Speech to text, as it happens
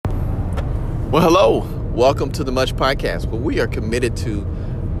Well, hello. Welcome to the Much Podcast, where we are committed to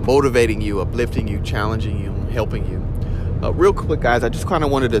motivating you, uplifting you, challenging you, and helping you. Real quick, guys, I just kind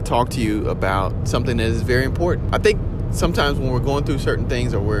of wanted to talk to you about something that is very important. I think sometimes when we're going through certain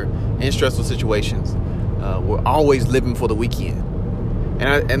things or we're in stressful situations, we're always living for the weekend.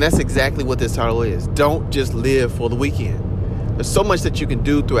 And that's exactly what this title is. Don't just live for the weekend. There's so much that you can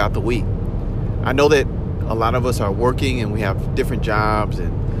do throughout the week. I know that a lot of us are working and we have different jobs,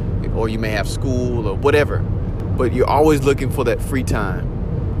 or you may have school or whatever, but you're always looking for that free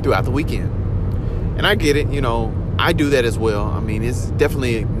time throughout the weekend. And I get it, I do that as well. I mean, it's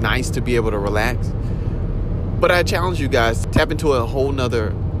definitely nice to be able to relax, but I challenge you guys to tap into a whole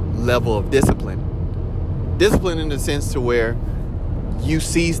nother level of discipline in the sense to where you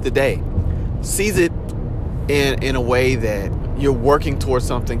seize the day, seize it in a way that you're working towards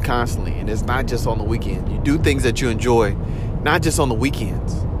something constantly, and it's not just on the weekend. You do things that you enjoy, not just on the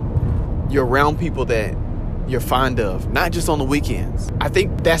weekends. You're around people that you're fond of, not just on the weekends. I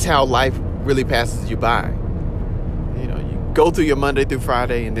think that's how life really passes you by. You go through your Monday through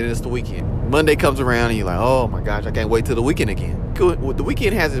Friday, and then it's the weekend. Monday comes around, and you're like, oh my gosh, I can't wait till the weekend again. The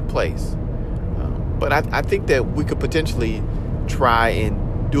weekend has its place. But I think that we could potentially try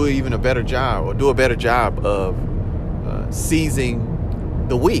and do even a better job, or do a better job of seizing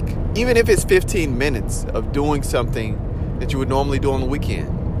the week. Even if it's 15 minutes of doing something that you would normally do on the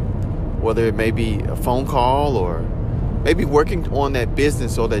weekend. Whether it may be a phone call or maybe working on that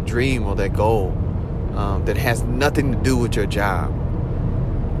business or that dream or that goal that has nothing to do with your job.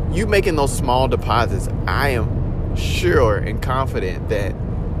 You making those small deposits, I am sure and confident that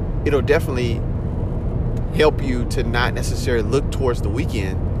it'll definitely help you to not necessarily look towards the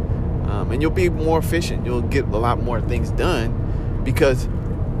weekend, and you'll be more efficient. You'll get a lot more things done because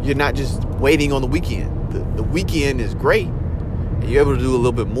you're not just waiting on the weekend. The weekend is great. You're able to do a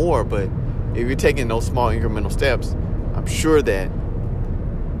little bit more, but if you're taking those small incremental steps, I'm sure that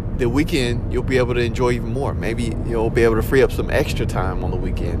the weekend you'll be able to enjoy even more. Maybe you'll be able to free up some extra time on the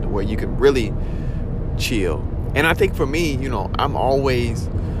weekend where you can really chill. And I think for me, I'm always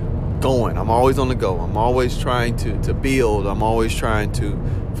going. I'm always on the go. I'm always trying to build. I'm always trying to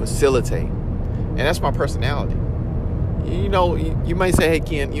facilitate. And that's my personality. You may say, hey,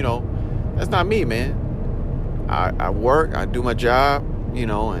 Ken, that's not me, man. I work, I do my job,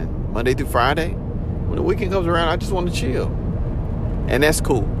 and Monday through Friday. When the weekend comes around, I just want to chill. And that's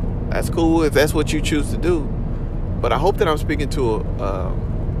cool. That's cool if that's what you choose to do. But I hope that I'm speaking to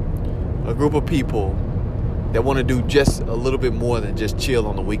a group of people that want to do just a little bit more than just chill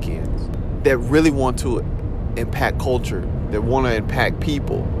on the weekends. That really want to impact culture. That want to impact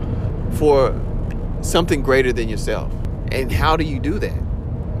people for something greater than yourself. And how do you do that?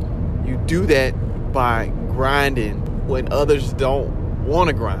 You do that by grinding when others don't want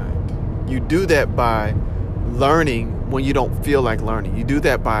to grind. You do that by learning when you don't feel like learning. You do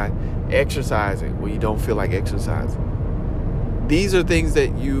that by exercising when you don't feel like exercising. These are things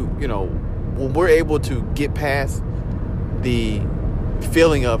that when we're able to get past the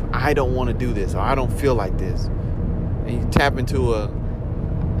feeling of I don't want to do this or I don't feel like this, and you tap into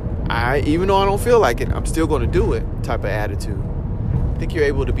even though I don't feel like it, I'm still going to do it type of attitude. I think you're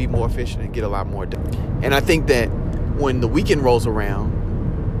able to be more efficient and get a lot more done. And I think that when the weekend rolls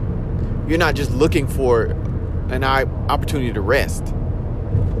around, you're not just looking for an opportunity to rest.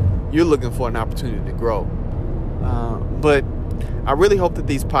 You're looking for an opportunity to grow. But I really hope that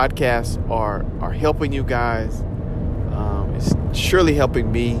these podcasts are helping you guys. It's surely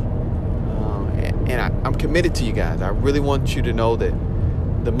helping me. And I'm committed to you guys. I really want you to know that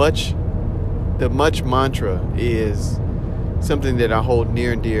the much mantra is something that I hold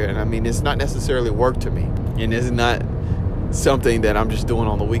near and dear. And I mean, it's not necessarily work to me. And it's not something that I'm just doing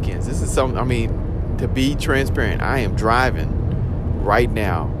on the weekends. This is to be transparent, I am driving right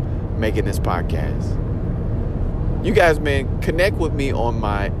now making this podcast. You guys, man, connect with me on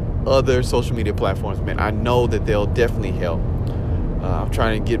my other social media platforms, man. I know that they'll definitely help. I'm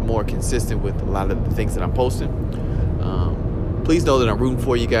trying to get more consistent with a lot of the things that I'm posting. Please know that I'm rooting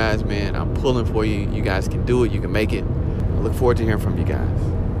for you guys, man. I'm pulling for you. You guys can do it. You can make it. I look forward to hearing from you guys.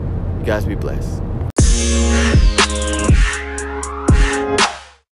 You guys be blessed.